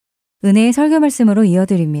은혜의 설교 말씀으로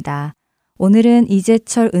이어드립니다. 오늘은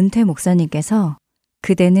이재철 은퇴 목사님께서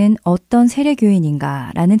그대는 어떤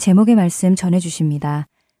세례교인인가 라는 제목의 말씀 전해주십니다.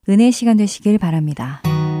 은혜의 시간 되시길 바랍니다.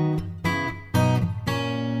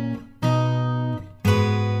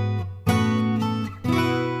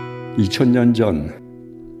 2000년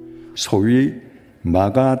전 소위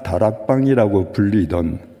마가 다락방이라고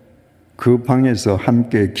불리던 그 방에서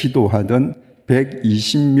함께 기도하던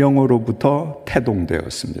 120명으로부터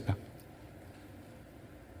태동되었습니다.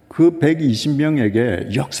 그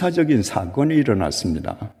 120명에게 역사적인 사건이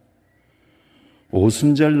일어났습니다.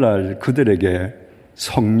 오순절날 그들에게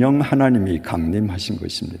성령 하나님이 강림하신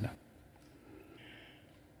것입니다.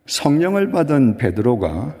 성령을 받은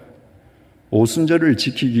베드로가 오순절을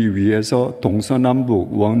지키기 위해서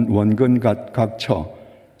동서남북 원근 각처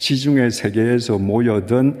지중해 세계에서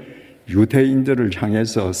모여든 유대인들을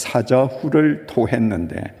향해서 사자후를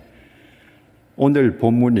토했는데 오늘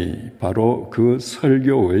본문이 바로 그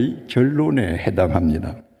설교의 결론에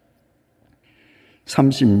해당합니다.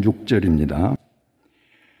 36절입니다.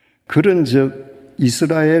 그런즉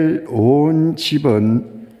이스라엘 온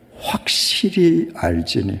집은 확실히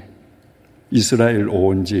알지니, 이스라엘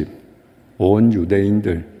온 집, 온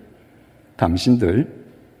유대인들, 당신들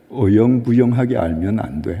어영부영하게 알면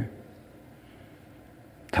안 돼.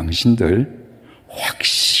 당신들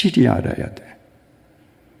확실히 알아야 돼.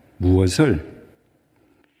 무엇을?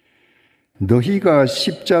 너희가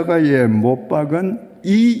십자가에 못 박은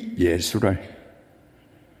이 예수를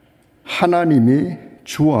하나님이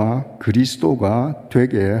주와 그리스도가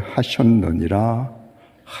되게 하셨느니라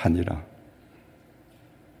하니라.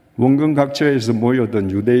 원근 각처에서 모여든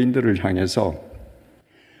유대인들을 향해서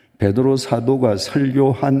베드로 사도가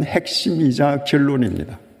설교한 핵심이자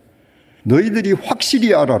결론입니다. 너희들이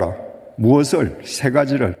확실히 알아라. 무엇을? 세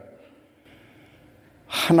가지를.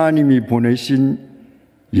 하나님이 보내신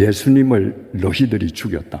예수님을 너희들이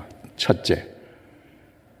죽였다. 첫째.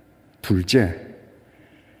 둘째.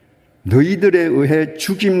 너희들에 의해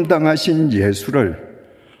죽임당하신 예수를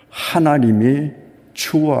하나님이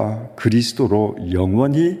주와 그리스도로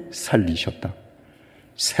영원히 살리셨다.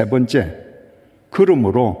 세 번째.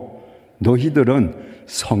 그러므로 너희들은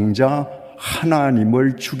성자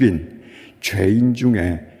하나님을 죽인 죄인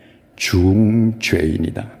중에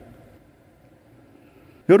중죄인이다.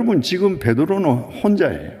 여러분, 지금 베드로는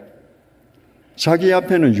혼자예요. 자기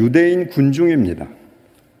앞에는 유대인 군중입니다.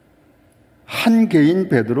 한 개인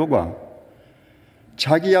베드로가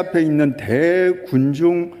자기 앞에 있는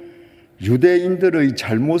대군중 유대인들의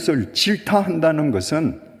잘못을 질타한다는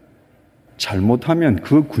것은 잘못하면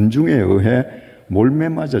그 군중에 의해 몰매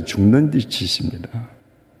맞아 죽는 짓입니다.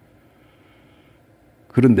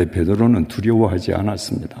 그런데 베드로는 두려워하지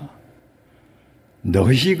않았습니다.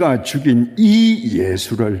 너희가 죽인 이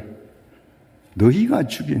예수를 너희가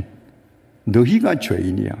죽인, 너희가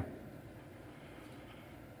죄인이야.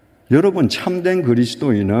 여러분, 참된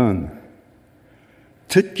그리스도인은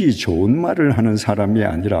듣기 좋은 말을 하는 사람이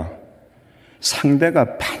아니라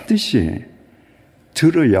상대가 반드시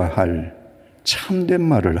들어야 할 참된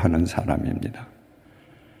말을 하는 사람입니다.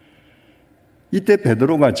 이때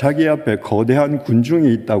베드로가 자기 앞에 거대한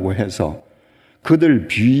군중이 있다고 해서 그들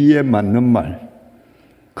비위에 맞는 말,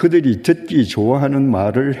 그들이 듣기 좋아하는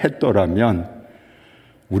말을 했더라면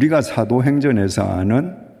우리가 사도행전에서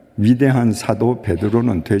아는 위대한 사도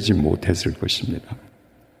베드로는 되지 못했을 것입니다.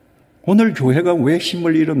 오늘 교회가 왜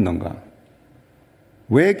힘을 잃었는가?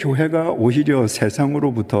 왜 교회가 오히려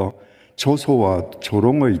세상으로부터 조소와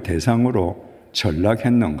조롱의 대상으로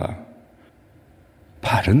전락했는가?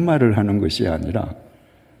 바른 말을 하는 것이 아니라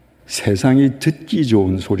세상이 듣기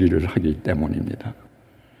좋은 소리를 하기 때문입니다.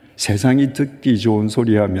 세상이 듣기 좋은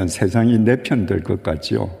소리 하면 세상이 내 편 될 것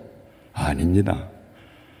같지요? 아닙니다.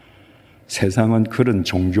 세상은 그런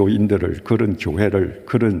종교인들을, 그런 교회를,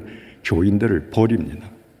 그런 교인들을 버립니다.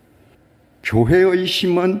 교회의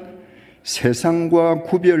힘은 세상과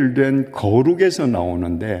구별된 거룩에서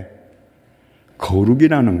나오는데,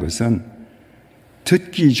 거룩이라는 것은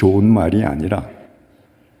듣기 좋은 말이 아니라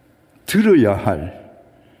들어야 할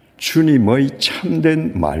주님의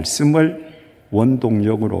참된 말씀을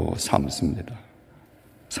원동력으로 삼습니다.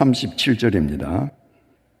 37절입니다.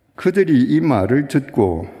 그들이 이 말을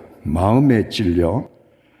듣고 마음에 찔려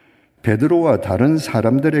베드로와 다른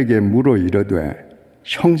사람들에게 물어 이르되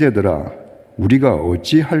형제들아 우리가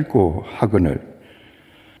어찌할꼬 하거늘.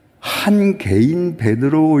 한 개인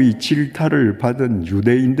베드로의 질타를 받은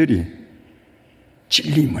유대인들이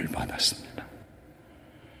찔림을 받았습니다.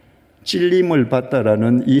 찔림을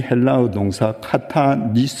받다라는 이 헬라어 동사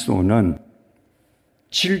카타니소는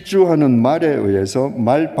질주하는 말에 의해서,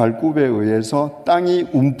 말 발굽에 의해서 땅이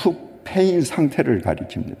움푹 패인 상태를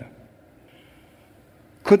가리킵니다.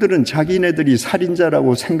 그들은 자기네들이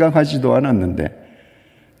살인자라고 생각하지도 않았는데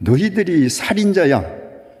너희들이 살인자야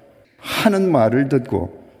하는 말을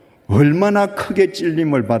듣고 얼마나 크게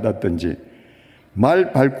찔림을 받았던지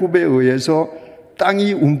말 발굽에 의해서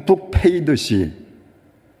땅이 움푹 패이듯이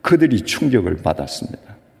그들이 충격을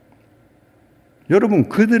받았습니다. 여러분,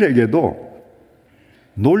 그들에게도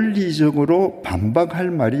논리적으로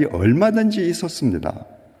반박할 말이 얼마든지 있었습니다.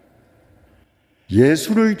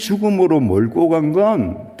 예수를 죽음으로 몰고 간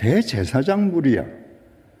건 대제사장 무리야.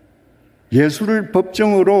 예수를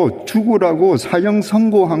법정으로 죽으라고 사형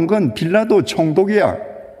선고한 건 빌라도 총독이야.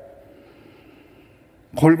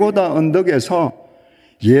 골고다 언덕에서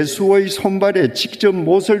예수의 손발에 직접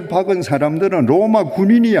못을 박은 사람들은 로마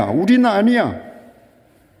군인이야. 우리는 아니야.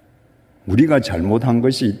 우리가 잘못한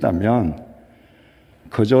것이 있다면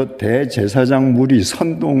그저 대제사장 무리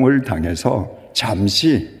선동을 당해서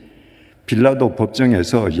잠시 빌라도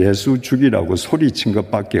법정에서 예수 죽이라고 소리친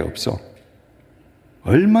것밖에 없어.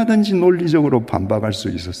 얼마든지 논리적으로 반박할 수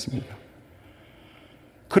있었습니다.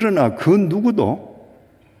 그러나 그 누구도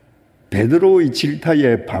베드로의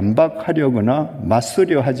질타에 반박하려거나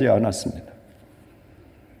맞서려 하지 않았습니다.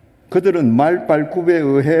 그들은 말발굽에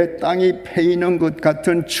의해 땅이 패이는 것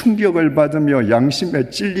같은 충격을 받으며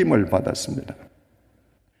양심의 찔림을 받았습니다.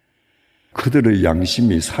 그들의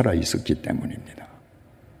양심이 살아있었기 때문입니다.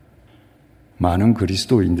 많은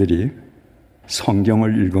그리스도인들이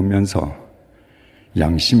성경을 읽으면서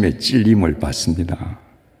양심의 찔림을 받습니다.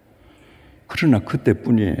 그러나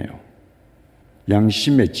그때뿐이에요.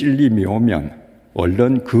 양심의 찔림이 오면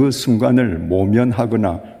얼른 그 순간을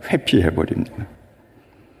모면하거나 회피해버립니다.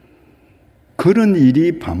 그런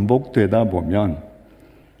일이 반복되다 보면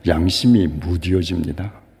양심이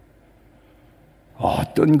무뎌집니다.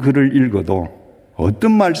 어떤 글을 읽어도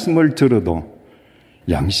어떤 말씀을 들어도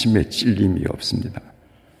양심의 찔림이 없습니다.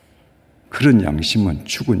 그런 양심은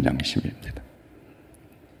죽은 양심입니다.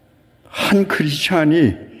 한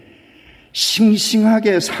크리스찬이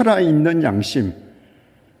싱싱하게 살아있는 양심,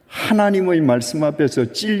 하나님의 말씀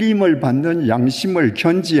앞에서 찔림을 받는 양심을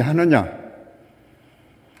견지하느냐?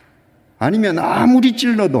 아니면 아무리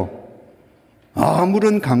찔러도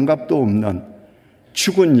아무런 감각도 없는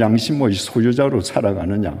죽은 양심의 소유자로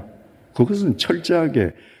살아가느냐? 그것은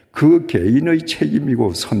철저하게 그 개인의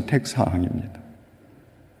책임이고 선택사항입니다.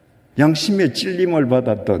 양심의 찔림을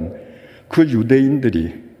받았던 그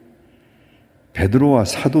유대인들이 베드로와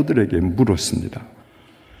사도들에게 물었습니다.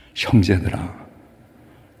 형제들아,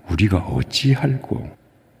 우리가 어찌할꼬?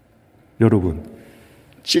 여러분,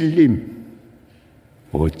 찔림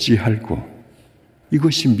어찌할꼬?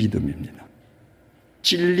 이것이 믿음입니다.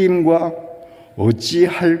 찔림과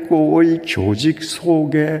어찌할꼬의 교직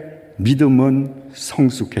속에 믿음은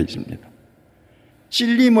성숙해집니다.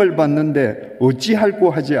 찔림을 받는데 어찌할꼬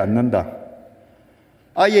하지 않는다.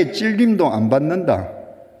 아예 찔림도 안 받는다.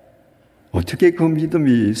 어떻게 그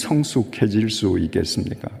믿음이 성숙해질 수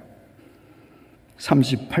있겠습니까?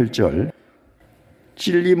 38절,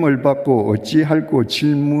 찔림을 받고 어찌할꼬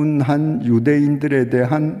질문한 유대인들에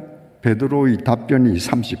대한 베드로의 답변이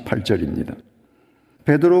 38절입니다.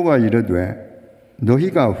 베드로가 이르되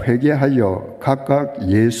너희가 회개하여 각각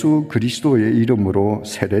예수 그리스도의 이름으로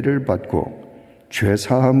세례를 받고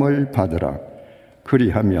죄사함을 받으라.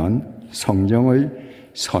 그리하면 성령의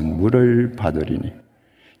선물을 받으리니.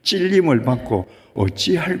 찔림을 받고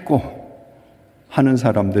어찌할꼬 하는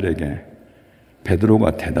사람들에게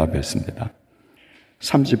베드로가 대답했습니다.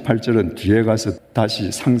 38절은 뒤에 가서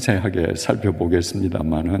다시 상세하게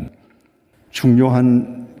살펴보겠습니다만은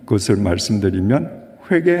중요한 것을 말씀드리면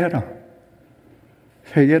회개해라.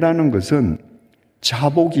 회개라는 것은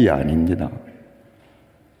자복이 아닙니다.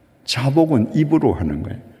 자복은 입으로 하는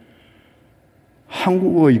거예요.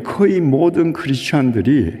 한국의 거의 모든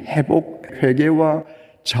크리스천들이 회개와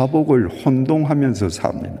자복을 혼동하면서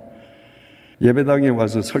삽니다. 예배당에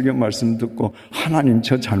와서 설교 말씀 듣고 하나님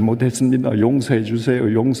저 잘못했습니다. 용서해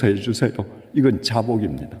주세요. 용서해 주세요. 이건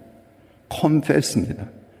자복입니다. confess입니다.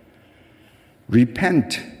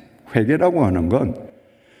 repent, 회개라고 하는 건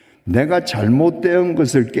내가 잘못된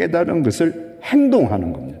것을 깨달은 것을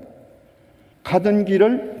행동하는 겁니다. 가던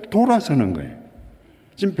길을 돌아서는 거예요.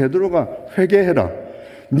 지금 베드로가 회개해라.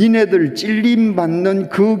 니네들 찔림받는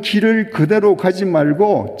그 길을 그대로 가지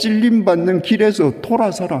말고 찔림받는 길에서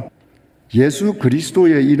돌아서라. 예수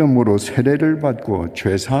그리스도의 이름으로 세례를 받고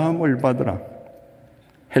죄사함을 받으라.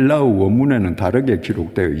 헬라어 원문에는 다르게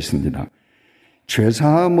기록되어 있습니다.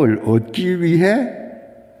 죄사함을 얻기 위해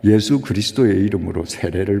예수 그리스도의 이름으로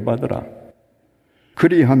세례를 받으라.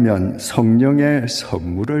 그리하면 성령의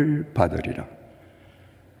선물을 받으리라.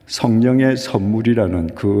 성령의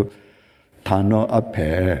선물이라는 그 단어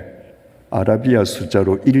앞에 아라비아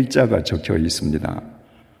숫자로 일자가 적혀 있습니다.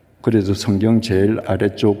 그래서 성경 제일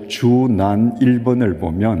아래쪽 주난 1번을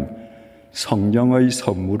보면 성령의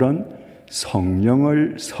선물은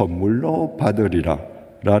성령을 선물로 받으리라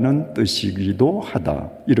라는 뜻이기도 하다,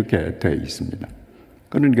 이렇게 되어 있습니다.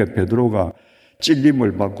 그러니까 베드로가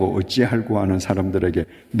찔림을 받고 어찌할꼬 하는 사람들에게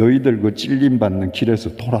너희들 그 찔림 받는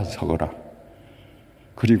길에서 돌아서거라,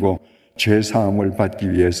 그리고 죄사함을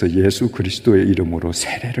받기 위해서 예수 그리스도의 이름으로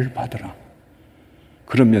세례를 받으라,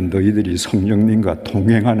 그러면 너희들이 성령님과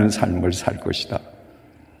동행하는 삶을 살 것이다.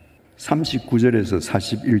 39절에서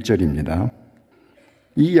 41절입니다.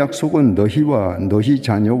 이 약속은 너희와 너희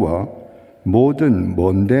자녀와 모든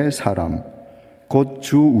먼데 사람 곧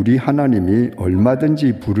주 우리 하나님이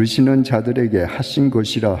얼마든지 부르시는 자들에게 하신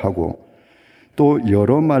것이라 하고, 또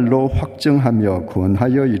여러 말로 확증하며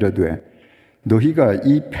권하여 이르되 너희가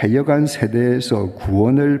이 패역한 세대에서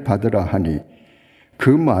구원을 받으라 하니, 그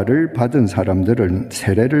말을 받은 사람들은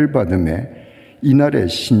세례를 받음에 이날의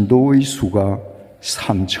신도의 수가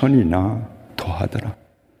 3,000이나 더하더라.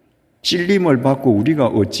 찔림을 받고 우리가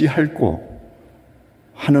어찌할꼬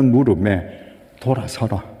하는 물음에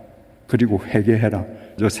돌아서라, 그리고 회개해라,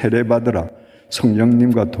 저 세례 받으라,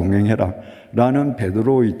 성령님과 동행해라 라는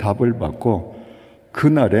베드로의 답을 받고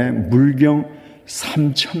그날에 물경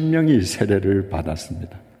 3,000명이 세례를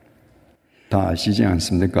받았습니다. 다 아시지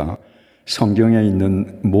않습니까? 성경에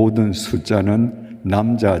있는 모든 숫자는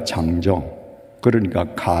남자 장정,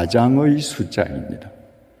 그러니까 가장의 숫자입니다.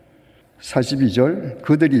 42절,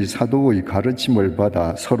 그들이 사도의 가르침을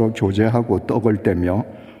받아 서로 교제하고 떡을 떼며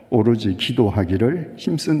오로지 기도하기를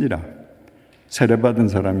힘쓰니라. 세례받은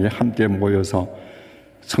사람이 함께 모여서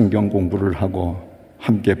성경 공부를 하고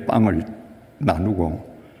함께 빵을 나누고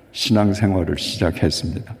신앙생활을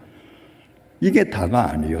시작했습니다. 이게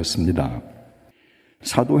다가 아니었습니다.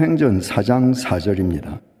 사도행전 4장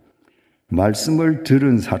 4절입니다. 말씀을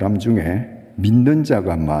들은 사람 중에 믿는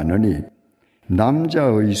자가 많으니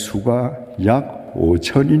남자의 수가 약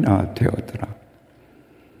 5,000이나 되었더라.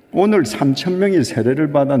 오늘 3,000명이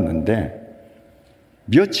세례를 받았는데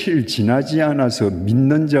며칠 지나지 않아서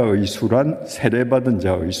믿는 자의 수란 세례받은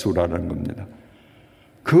자의 수라는 겁니다.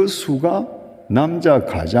 그 수가 남자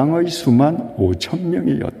가장의 수만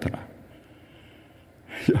 5,000명이었더라.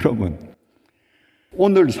 여러분,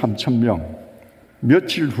 오늘 3,000명,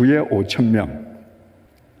 며칠 후에 5,000명,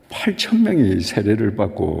 8,000명이 세례를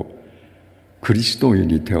받고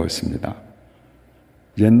그리스도인이 되었습니다.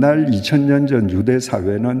 옛날 2000년 전 유대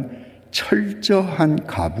사회는 철저한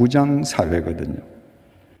가부장 사회거든요.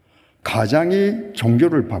 가장이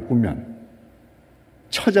종교를 바꾸면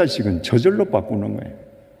처자식은 저절로 바꾸는 거예요.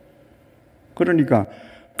 그러니까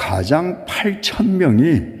가장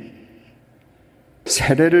 8,000명이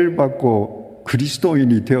세례를 받고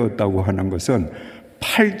그리스도인이 되었다고 하는 것은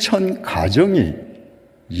 8,000 가정이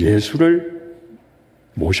예수를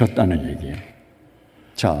모셨다는 얘기예요.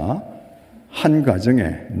 자, 한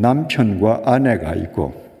가정에 남편과 아내가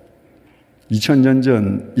있고 2000년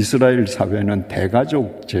전 이스라엘 사회는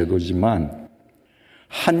대가족 제도지만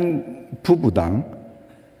한 부부당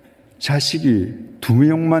자식이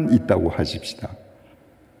 2명만 있다고 하십시다.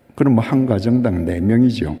 그러면 한 가정당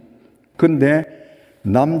 4명이죠. 근데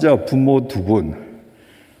남자 부모 2분,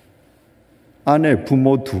 아내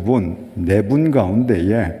부모 2분, 4분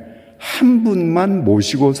가운데에 한 분만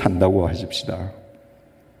모시고 산다고 하십시다.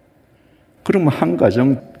 그러면 한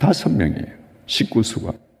가정 5명이에요.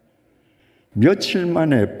 식구수가. 며칠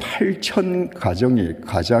만에 8,000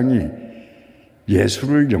 가장이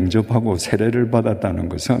예수를 영접하고 세례를 받았다는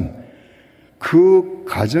것은 그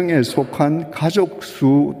가정에 속한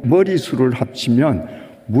가족수, 머리수를 합치면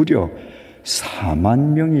무려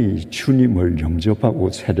 4만 명이 주님을 영접하고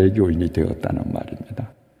세례교인이 되었다는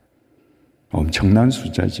말입니다. 엄청난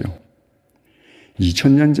숫자죠.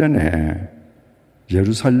 2000년 전에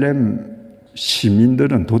예루살렘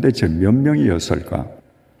시민들은 도대체 몇 명이었을까?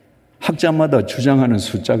 학자마다 주장하는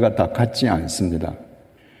숫자가 다 같지 않습니다.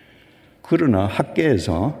 그러나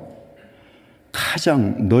학계에서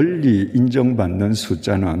가장 널리 인정받는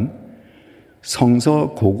숫자는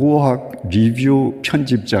성서 고고학 리뷰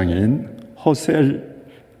편집장인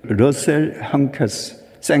러셀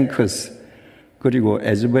생크스 그리고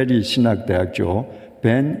에즈베리 신학대학교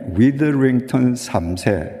벤 위드링턴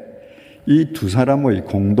 3세, 이 두 사람의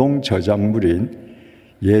공동 저작물인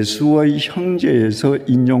예수의 형제에서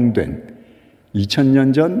인용된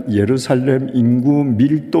 2000년 전 예루살렘 인구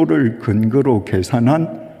밀도를 근거로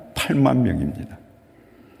계산한 8만 명입니다.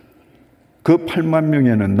 그 8만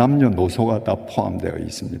명에는 남녀노소가 다 포함되어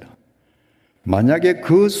있습니다. 만약에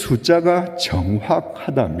그 숫자가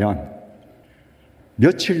정확하다면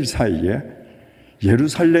며칠 사이에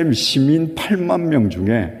예루살렘 시민 8만 명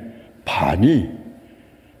중에 반이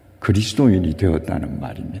그리스도인이 되었다는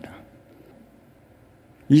말입니다.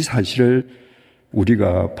 이 사실을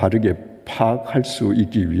우리가 바르게 파악할 수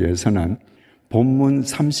있기 위해서는 본문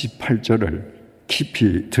 38절을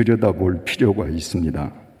깊이 들여다볼 필요가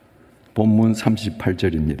있습니다. 본문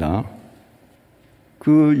 38절입니다.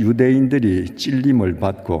 그 유대인들이 찔림을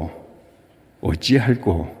받고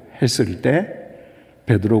어찌할꼬 했을 때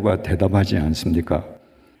베드로가 대답하지 않습니까?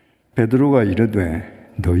 베드로가 이르되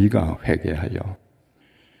너희가 회개하여.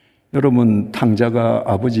 여러분, 탕자가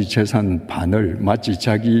아버지 재산 반을 마치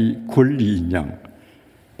자기 권리인 양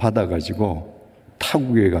받아가지고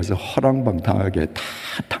타국에 가서 허랑방탕하게 다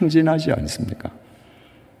탕진하지 않습니까?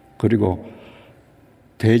 그리고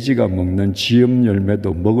돼지가 먹는 지엽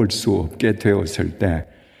열매도 먹을 수 없게 되었을 때,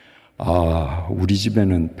 아, 우리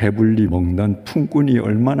집에는 배불리 먹는 품꾼이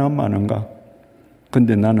얼마나 많은가?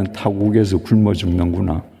 근데 나는 타국에서 굶어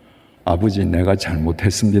죽는구나. 아버지, 내가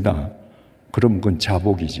잘못했습니다. 그럼 그건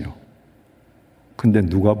자복이죠. 근데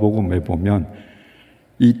누가복음에 보면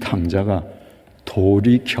이 탕자가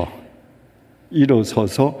돌이켜,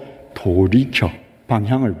 일어서서 돌이켜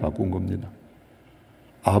방향을 바꾼 겁니다.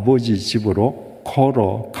 아버지 집으로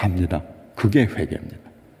걸어갑니다. 그게 회개입니다.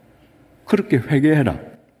 그렇게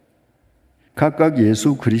회개해라. 각각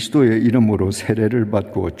예수 그리스도의 이름으로 세례를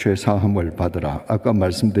받고 죄사함을 받으라. 아까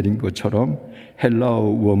말씀드린 것처럼 헬라어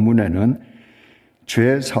원문에는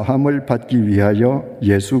죄사함을 받기 위하여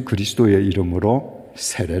예수 그리스도의 이름으로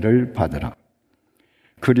세례를 받으라.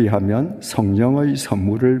 그리하면 성령의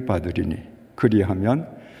선물을 받으리니 그리하면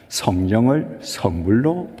성령을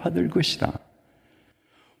선물로 받을 것이다.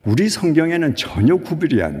 우리 성경에는 전혀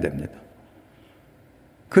구별이 안 됩니다.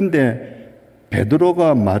 근데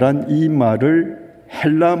베드로가 말한 이 말을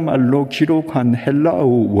헬라 말로 기록한 헬라어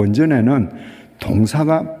원전에는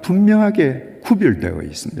동사가 분명하게 구별되어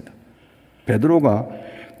있습니다. 베드로가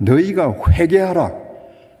너희가 회개하라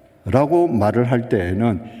라고 말을 할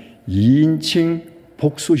때에는 2인칭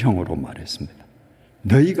복수형으로 말했습니다.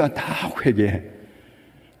 너희가 다 회개해.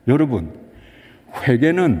 여러분,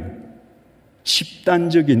 회개는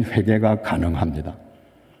집단적인 회개가 가능합니다.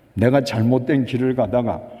 내가 잘못된 길을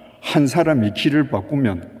가다가 한 사람이 길을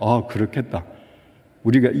바꾸면 아, 그렇겠다.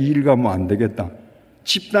 우리가 이 일 가면 안 되겠다.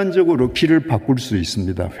 집단적으로 길을 바꿀 수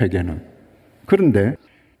있습니다. 회개는. 그런데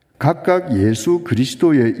각각 예수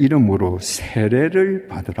그리스도의 이름으로 세례를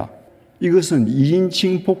받으라. 이것은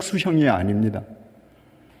 2인칭 복수형이 아닙니다.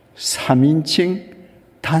 3인칭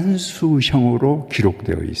단수형으로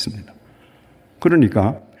기록되어 있습니다.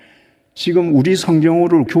 그러니까 지금 우리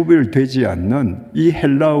성경으로 구별되지 않는 이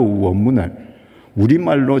헬라어 원문을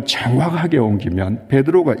우리말로 정확하게 옮기면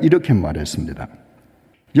베드로가 이렇게 말했습니다.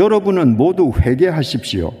 여러분은 모두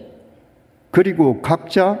회개하십시오. 그리고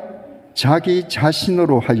각자 자기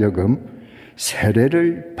자신으로 하여금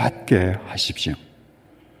세례를 받게 하십시오.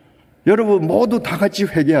 여러분 모두 다 같이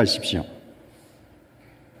회개하십시오.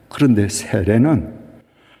 그런데 세례는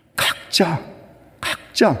각자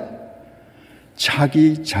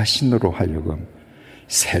자기 자신으로 하여금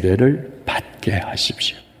세례를 받게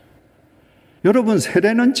하십시오. 여러분,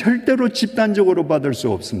 세례는 절대로 집단적으로 받을 수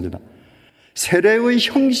없습니다. 세례의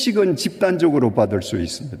형식은 집단적으로 받을 수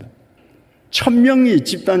있습니다. 1000명이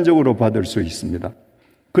집단적으로 받을 수 있습니다.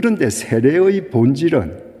 그런데 세례의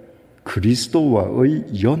본질은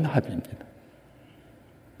그리스도와의 연합입니다.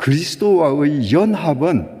 그리스도와의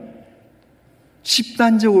연합은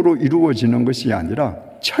집단적으로 이루어지는 것이 아니라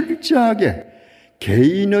철저하게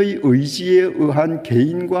개인의 의지에 의한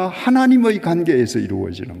개인과 하나님의 관계에서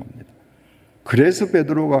이루어지는 겁니다. 그래서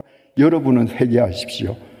베드로가 여러분은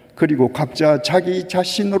회개하십시오. 그리고 각자 자기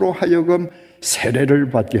자신으로 하여금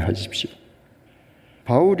세례를 받게 하십시오.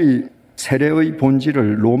 바울이 세례의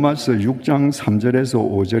본질을 로마서 6장 3절에서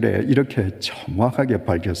 5절에 이렇게 정확하게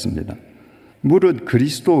밝혔습니다. 무릇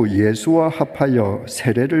그리스도 예수와 합하여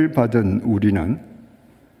세례를 받은 우리는,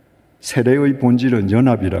 세례의 본질은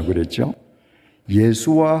연합이라고 그랬죠.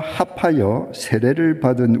 예수와 합하여 세례를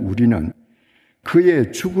받은 우리는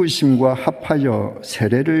그의 죽으심과 합하여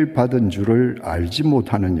세례를 받은 줄을 알지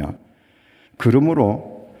못하느냐.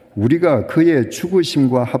 그러므로 우리가 그의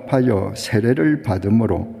죽으심과 합하여 세례를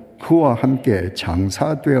받음으로 그와 함께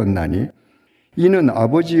장사되었나니 이는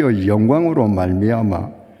아버지의 영광으로 말미암아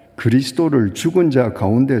그리스도를 죽은 자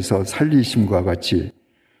가운데서 살리심과 같이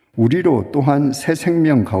우리로 또한 새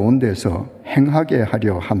생명 가운데서 행하게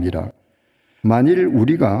하려 함이라. 만일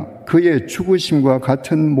우리가 그의 죽으심과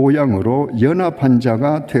같은 모양으로 연합한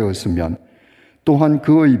자가 되었으면 또한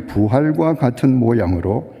그의 부활과 같은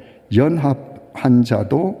모양으로 연합한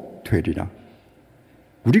자도 되리라.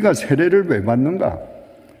 우리가 세례를 왜 받는가?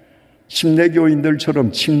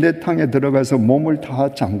 침례교인들처럼 침례탕에 들어가서 몸을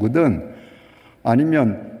다 잠그든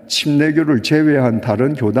아니면 침례교를 제외한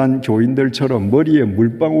다른 교단 교인들처럼 머리에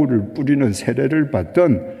물방울을 뿌리는 세례를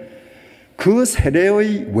받든 그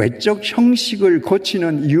세례의 외적 형식을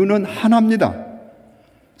거치는 이유는 하나입니다.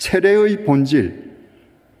 세례의 본질,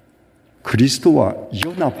 그리스도와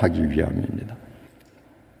연합하기 위함입니다.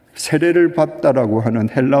 세례를 받다라고 하는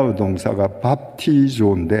헬라어 동사가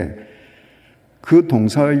밥티조인데 그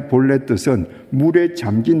동사의 본래 뜻은 물에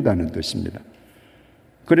잠긴다는 뜻입니다.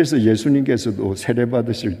 그래서 예수님께서도 세례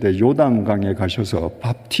받으실 때 요단강에 가셔서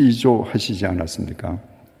밥티조 하시지 않았습니까?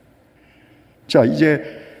 자, 이제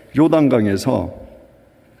요단강에서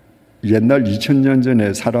옛날 2000년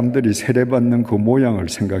전에 사람들이 세례 받는 그 모양을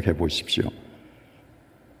생각해 보십시오.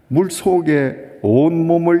 물 속에 온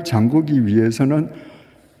몸을 잠그기 위해서는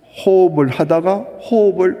호흡을 하다가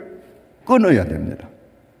호흡을 끊어야 됩니다.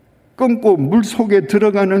 끊고 물 속에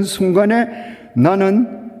들어가는 순간에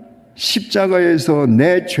나는 십자가에서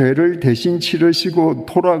내 죄를 대신 치르시고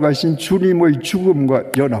돌아가신 주님의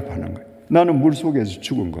죽음과 연합하는 거예요. 나는 물 속에서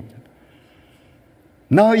죽은 겁니다.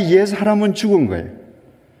 나의 옛 사람은 죽은 거예요.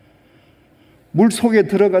 물 속에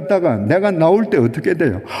들어갔다가 내가 나올 때 어떻게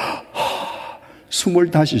돼요?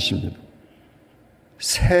 숨을 다시 쉽니다.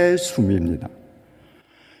 새 숨입니다.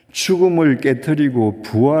 죽음을 깨뜨리고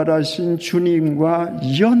부활하신 주님과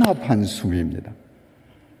연합한 숨입니다.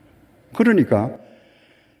 그러니까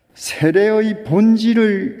세례의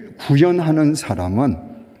본질을 구현하는 사람은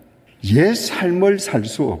옛 삶을 살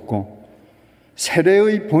수 없고,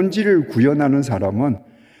 세례의 본질을 구현하는 사람은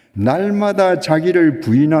날마다 자기를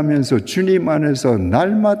부인하면서 주님 안에서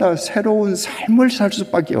날마다 새로운 삶을 살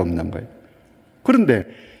수밖에 없는 거예요. 그런데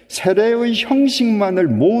세례의 형식만을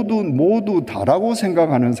모두 다라고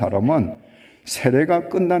생각하는 사람은 세례가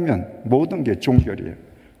끝나면 모든 게 종결이에요.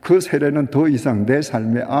 그 세례는 더 이상 내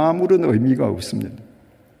삶에 아무런 의미가 없습니다.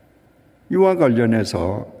 이와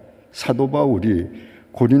관련해서 사도 바울이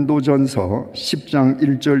고린도전서 10장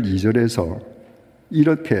 1절 2절에서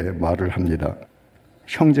이렇게 말을 합니다.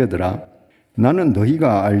 형제들아, 나는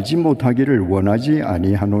너희가 알지 못하기를 원하지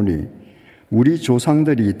아니하노니 우리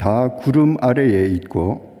조상들이 다 구름 아래에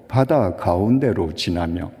있고 바다 가운데로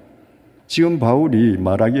지나며. 지금 바울이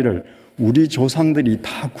말하기를 우리 조상들이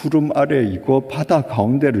다 구름 아래에 있고 바다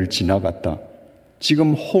가운데를 지나갔다.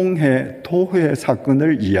 지금 홍해, 토해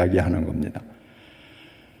사건을 이야기하는 겁니다.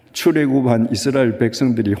 출애굽한 이스라엘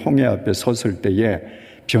백성들이 홍해 앞에 섰을 때에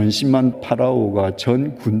변심한 파라오가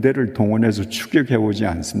전 군대를 동원해서 추격해오지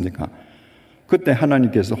않습니까? 그때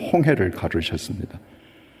하나님께서 홍해를 가르셨습니다.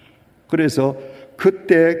 그래서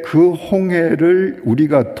그때 그 홍해를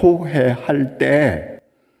우리가 토해할 때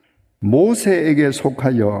모세에게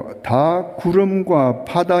속하여 다 구름과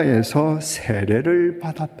바다에서 세례를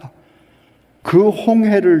받았다. 그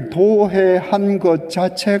홍해를 도해한 것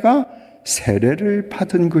자체가 세례를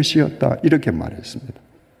받은 것이었다. 이렇게 말했습니다.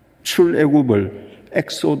 출애굽을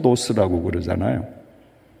엑소도스라고 그러잖아요.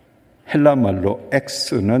 헬라말로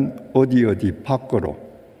엑스는 어디 밖으로,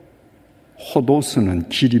 호도스는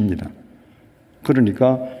길입니다.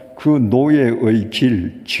 그러니까 그 노예의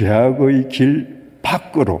길, 죄악의 길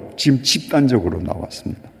밖으로 지금 집단적으로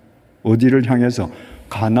나왔습니다. 어디를 향해서?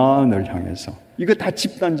 가나안을 향해서. 이거 다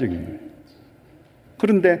집단적인 거예요.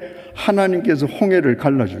 그런데 하나님께서 홍해를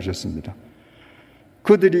갈라주셨습니다.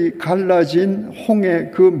 그들이 갈라진 홍해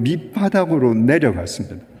그 밑바닥으로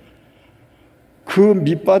내려갔습니다. 그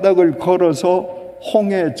밑바닥을 걸어서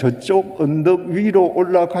홍해 저쪽 언덕 위로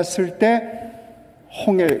올라갔을 때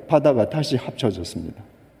홍해 바다가 다시 합쳐졌습니다.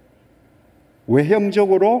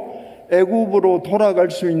 외형적으로 애굽으로 돌아갈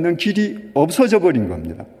수 있는 길이 없어져 버린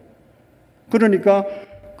겁니다. 그러니까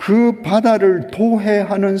그 바다를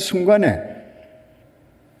도해하는 순간에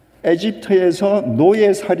에집트에서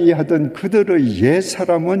노예살이 하던 그들의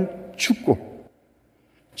옛사람은 죽고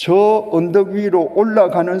저 언덕 위로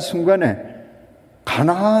올라가는 순간에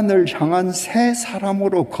가나안을 향한 새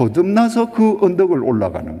사람으로 거듭나서 그 언덕을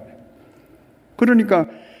올라가는 거예요. 그러니까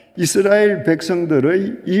이스라엘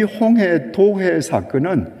백성들의 이 홍해 도해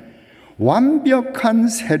사건은 완벽한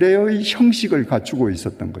세례의 형식을 갖추고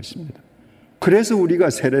있었던 것입니다. 그래서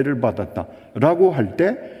우리가 세례를 받았다라고 할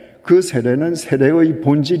때 그 세례는 세례의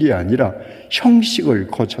본질이 아니라 형식을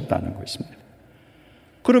거쳤다는 것입니다.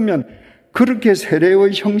 그러면 그렇게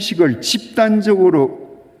세례의 형식을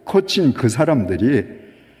집단적으로 거친 그 사람들이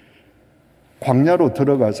광야로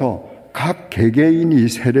들어가서 각 개개인이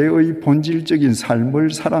세례의 본질적인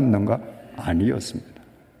삶을 살았는가? 아니었습니다.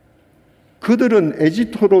 그들은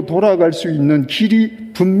에집트로 돌아갈 수 있는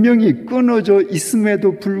길이 분명히 끊어져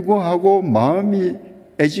있음에도 불구하고 마음이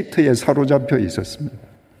에집트에 사로잡혀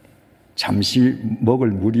있었습니다. 잠시 먹을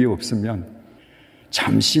물이 없으면,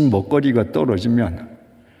 잠시 먹거리가 떨어지면,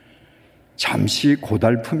 잠시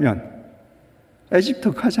고달프면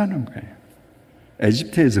에집트 가자는 거예요.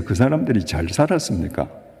 에집트에서 그 사람들이 잘 살았습니까?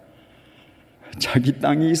 자기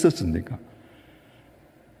땅이 있었습니까?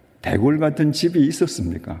 대궐 같은 집이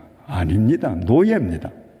있었습니까? 아닙니다.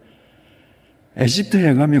 노예입니다.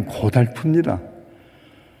 에집트에 가면 고달픕니다.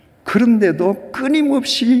 그런데도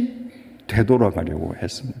끊임없이 되돌아가려고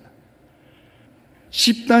했습니다.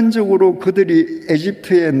 집단적으로 그들이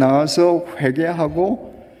에집트에 나와서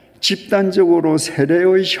회개하고 집단적으로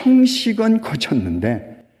세례의 형식은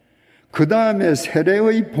거쳤는데, 그 다음에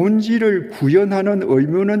세례의 본질을 구현하는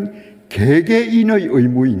의무는 개개인의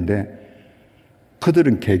의무인데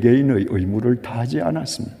그들은 개개인의 의무를 다하지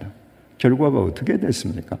않았습니다. 결과가 어떻게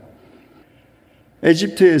됐습니까?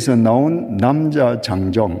 에집트에서 나온 남자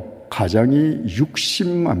장정 가장이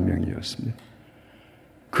 60만 명이었습니다.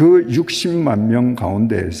 그 60만 명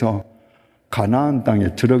가운데에서 가나안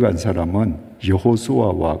땅에 들어간 사람은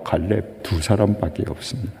여호수아와 갈렙 두 사람밖에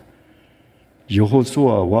없습니다.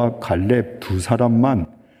 여호수아와 갈렙 두 사람만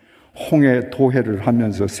홍해 도회를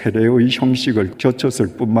하면서 세례의 형식을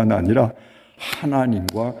겹쳤을 뿐만 아니라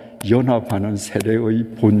하나님과 연합하는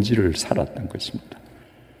세례의 본질을 살았던 것입니다.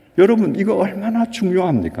 여러분, 이거 얼마나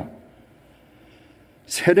중요합니까?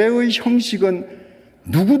 세례의 형식은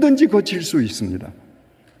누구든지 거칠 수 있습니다.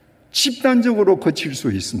 집단적으로 거칠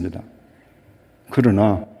수 있습니다.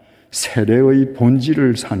 그러나 세례의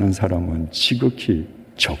본질을 사는 사람은 지극히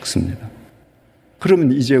적습니다.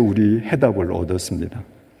 그러면 이제 우리 해답을 얻었습니다.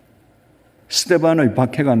 스데반의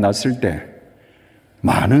박해가 났을 때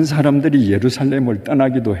많은 사람들이 예루살렘을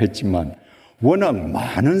떠나기도 했지만 워낙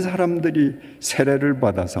많은 사람들이 세례를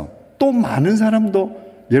받아서 또 많은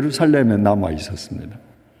사람도 예루살렘에 남아 있었습니다.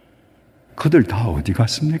 그들 다 어디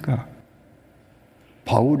갔습니까?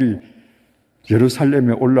 바울이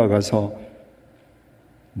예루살렘에 올라가서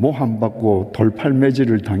모함받고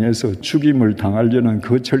돌팔매질을 당해서 죽임을 당하려는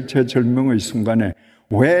그 절체절명의 순간에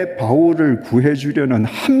왜 바울을 구해주려는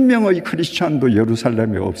한 명의 크리스찬도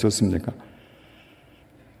예루살렘에 없었습니까?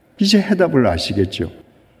 이제 해답을 아시겠죠?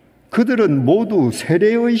 그들은 모두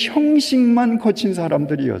세례의 형식만 거친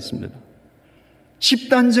사람들이었습니다.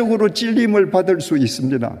 집단적으로 찔림을 받을 수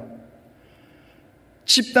있습니다.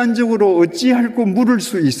 집단적으로 어찌할꼬 물을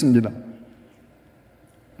수 있습니다.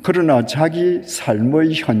 그러나 자기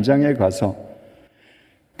삶의 현장에 가서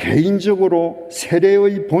개인적으로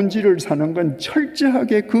세례의 본질을 사는 건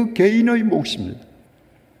철저하게 그 개인의 몫입니다.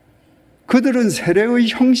 그들은 세례의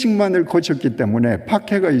형식만을 거쳤기 때문에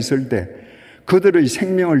박해가 있을 때 그들의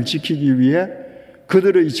생명을 지키기 위해,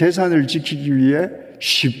 그들의 재산을 지키기 위해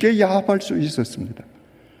쉽게 야합할 수 있었습니다.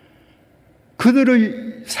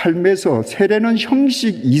 그들의 삶에서 세례는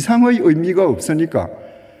형식 이상의 의미가 없으니까,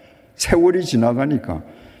 세월이 지나가니까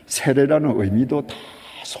세례라는 의미도 다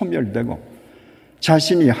소멸되고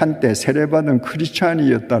자신이 한때 세례받은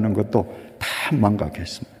크리스찬이었다는 것도 다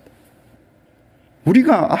망각했습니다.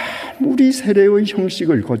 우리가 아무리 세례의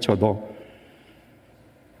형식을 거쳐도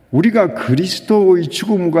우리가 그리스도의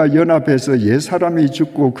죽음과 연합해서 옛사람이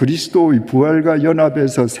죽고 그리스도의 부활과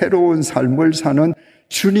연합해서 새로운 삶을 사는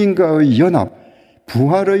주님과의 연합,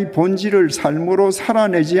 부활의 본질을 삶으로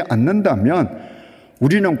살아내지 않는다면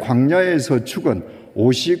우리는 광야에서 죽은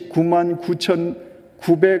 59만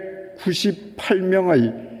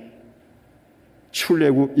 9,998명의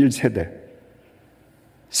출애굽 1세대,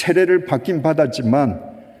 세례를 받긴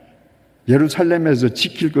받았지만 예루살렘에서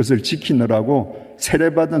지킬 것을 지키느라고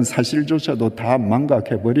세례받은 사실조차도 다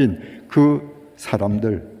망각해버린 그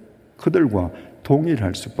사람들, 그들과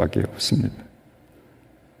동일할 수밖에 없습니다.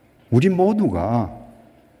 우리 모두가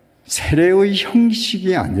세례의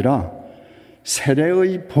형식이 아니라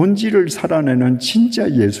세례의 본질을 살아내는 진짜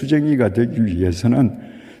예수쟁이가 되기 위해서는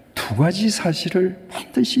두 가지 사실을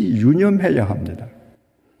반드시 유념해야 합니다.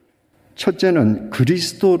 첫째는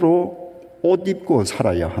그리스도로 옷 입고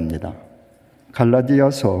살아야 합니다.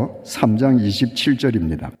 갈라디아서 3장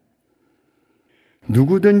 27절입니다.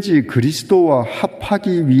 누구든지 그리스도와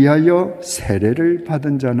합하기 위하여 세례를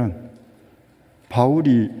받은 자는,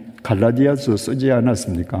 바울이 갈라디아서 쓰지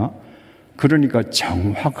않았습니까? 그러니까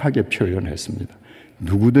정확하게 표현했습니다.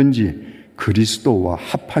 누구든지 그리스도와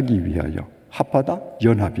합하기 위하여, 합하다?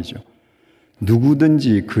 연합이죠.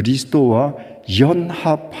 누구든지 그리스도와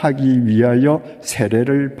연합하기 위하여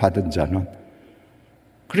세례를 받은 자는,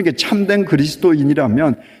 그러니까 참된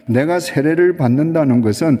그리스도인이라면 내가 세례를 받는다는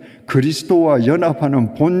것은 그리스도와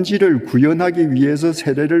연합하는 본질을 구현하기 위해서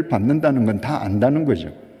세례를 받는다는 건 다 안다는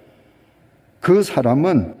거죠. 그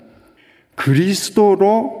사람은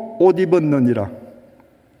그리스도로 옷 입었느니라.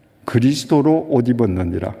 그리스도로 옷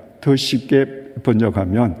입었느니라. 더 쉽게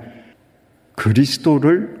번역하면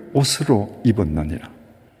그리스도를 옷으로 입었느니라.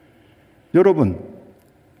 여러분,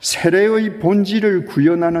 세례의 본질을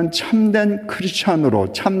구현하는 참된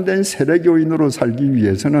크리스찬으로, 참된 세례교인으로 살기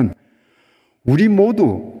위해서는 우리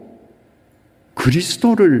모두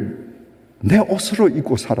그리스도를 내 옷으로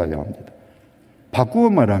입고 살아야 합니다. 바꾸어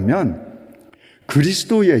말하면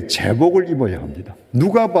그리스도의 제복을 입어야 합니다.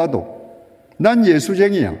 누가 봐도 난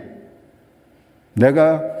예수쟁이야.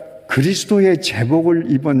 내가 그리스도의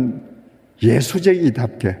제복을 입은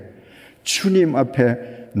예수쟁이답게 주님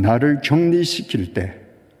앞에 나를 격리시킬 때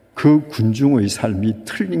그 군중의 삶이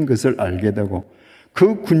틀린 것을 알게 되고,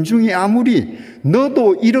 그 군중이 아무리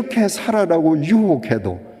너도 이렇게 살아라고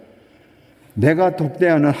유혹해도 내가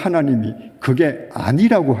독대하는 하나님이 그게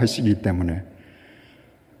아니라고 하시기 때문에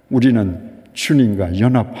우리는 주님과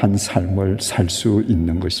연합한 삶을 살 수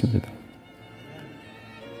있는 것입니다.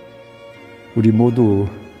 우리 모두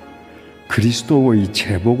그리스도의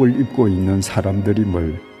제복을 입고 있는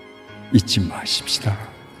사람들임을 잊지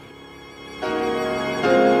마십시다.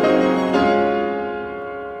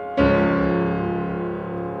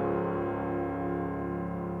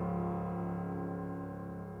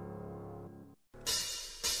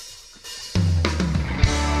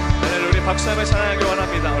 박수 한번 찬양하기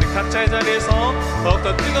원합니다. 우리 각자의 자리에서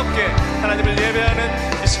더욱더 뜨겁게 하나님을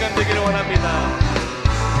예배하는 이 시간 되기를 원합니다.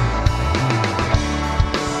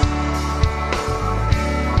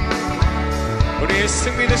 우리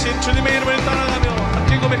승리 되신 주님의 이름을 따라가며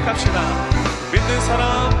함께 고백합시다. 믿는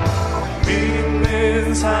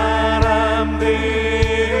사람들은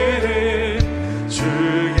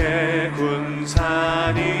주의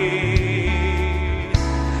군사니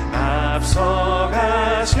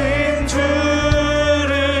앞서가신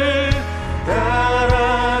주를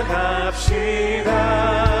따라갑시다.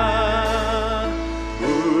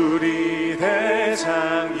 우리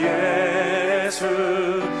대장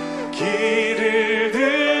예수 길을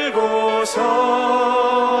들고서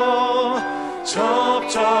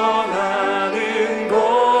접전하는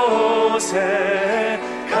곳에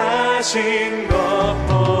가신 것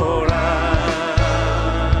보라.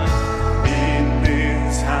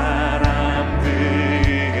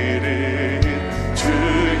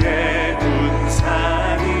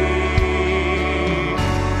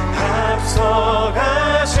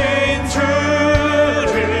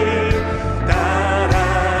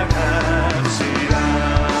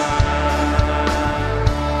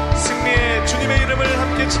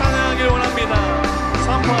 찬양하길 원합니다.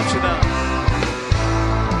 선포합시다.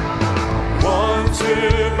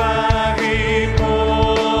 원수마귀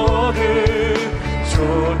모두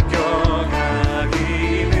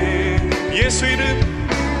쫓겨가기는 예수 이름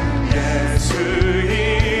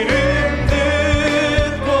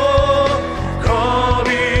듣고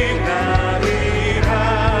겁이 나리라.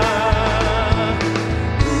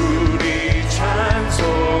 우리 찬송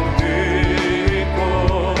듣고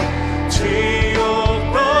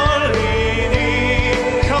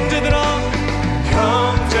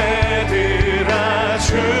형제들아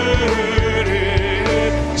주를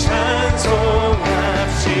찬송합시다.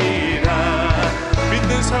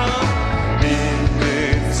 믿는 사람들은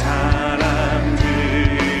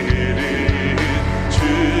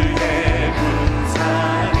주의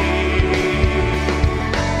군사니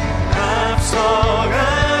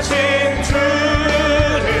앞서가신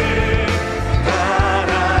주를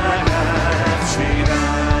따라갑시다.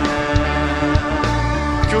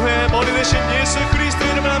 교회의 머리 되신 예수 그리스도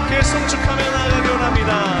이름을 함께 송축하며 나아가기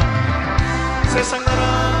원합니다. 세상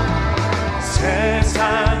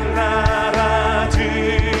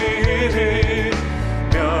나라들은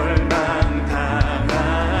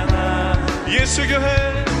멸망당하나 예수 교회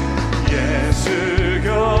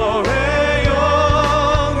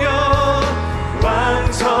영영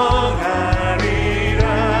왕성하리라.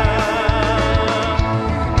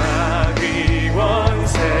 마귀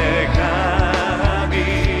원세가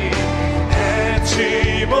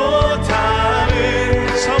해치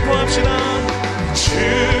못하는 선포합시다.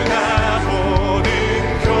 주가 보는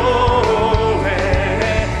교회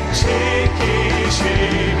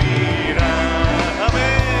지키시리라. 아멘.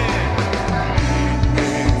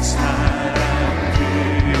 믿는 사람들은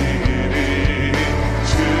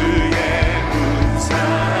주의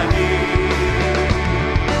군사니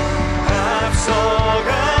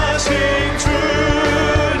앞서가신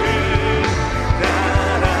주를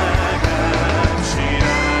따라갑시다.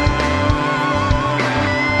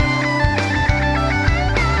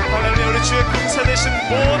 하나님, 우리 주의 군사 되신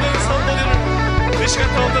모든 성도들을 이 시간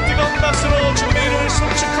더욱더 뜨거운 박수로 주님의 이름을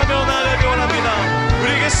송축하며 나아가기 원합니다.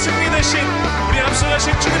 우리에게 승리 되신, 우리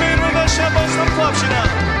앞서가신 주님의 이름을 다시 한번 선포합시다.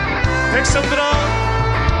 백성들아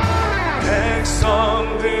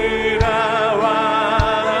백성들아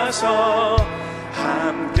와서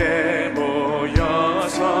함께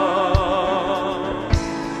모여서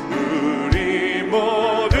우리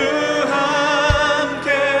모두 함께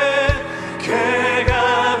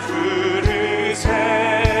쾌가 부르세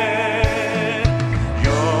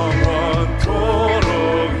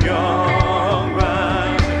영원토록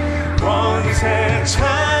영광 권세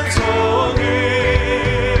찬송을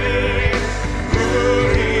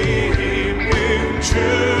우리 있는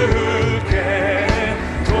주께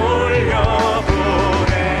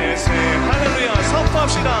돌려보내세. 할렐루야.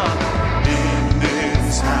 선포합시다.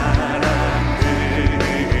 믿는 사람들은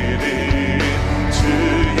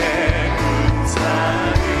주의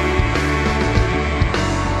군사를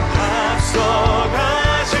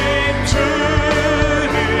앞서가신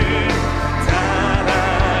주를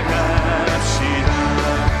따라갑시다.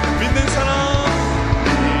 믿는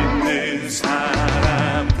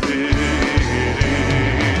사람들은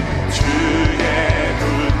주의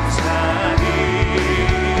군사를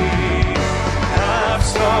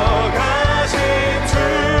앞서가신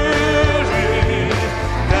주를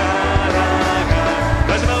따라가.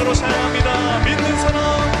 마지막으로 사랑합니다. 믿는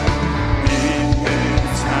사람들은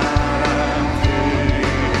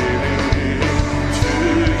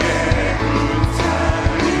주의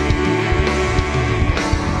군사를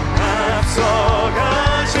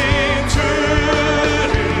앞서가신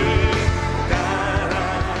주를 따라갑시다.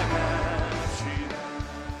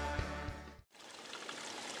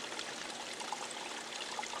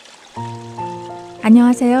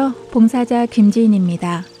 안녕하세요. 봉사자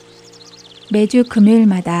김지인입니다. 매주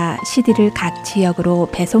금요일마다 CD를 각 지역으로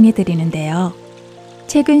배송해 드리는데요.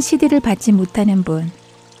 최근 CD를 받지 못하는 분,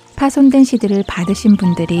 파손된 CD를 받으신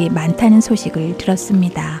분들이 많다는 소식을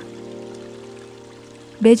들었습니다.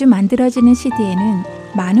 매주 만들어지는 CD에는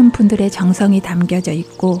많은 분들의 정성이 담겨져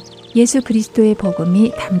있고 예수 그리스도의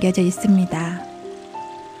복음이 담겨져 있습니다.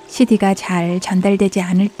 CD가 잘 전달되지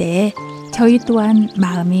않을 때에 저희 또한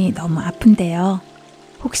마음이 너무 아픈데요.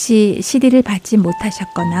 혹시 CD를 받지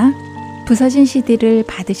못하셨거나 부서진 CD를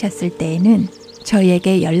받으셨을 때에는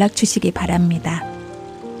저희에게 연락 주시기 바랍니다.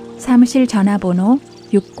 사무실 전화번호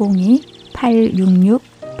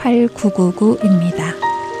 602-866-8999입니다.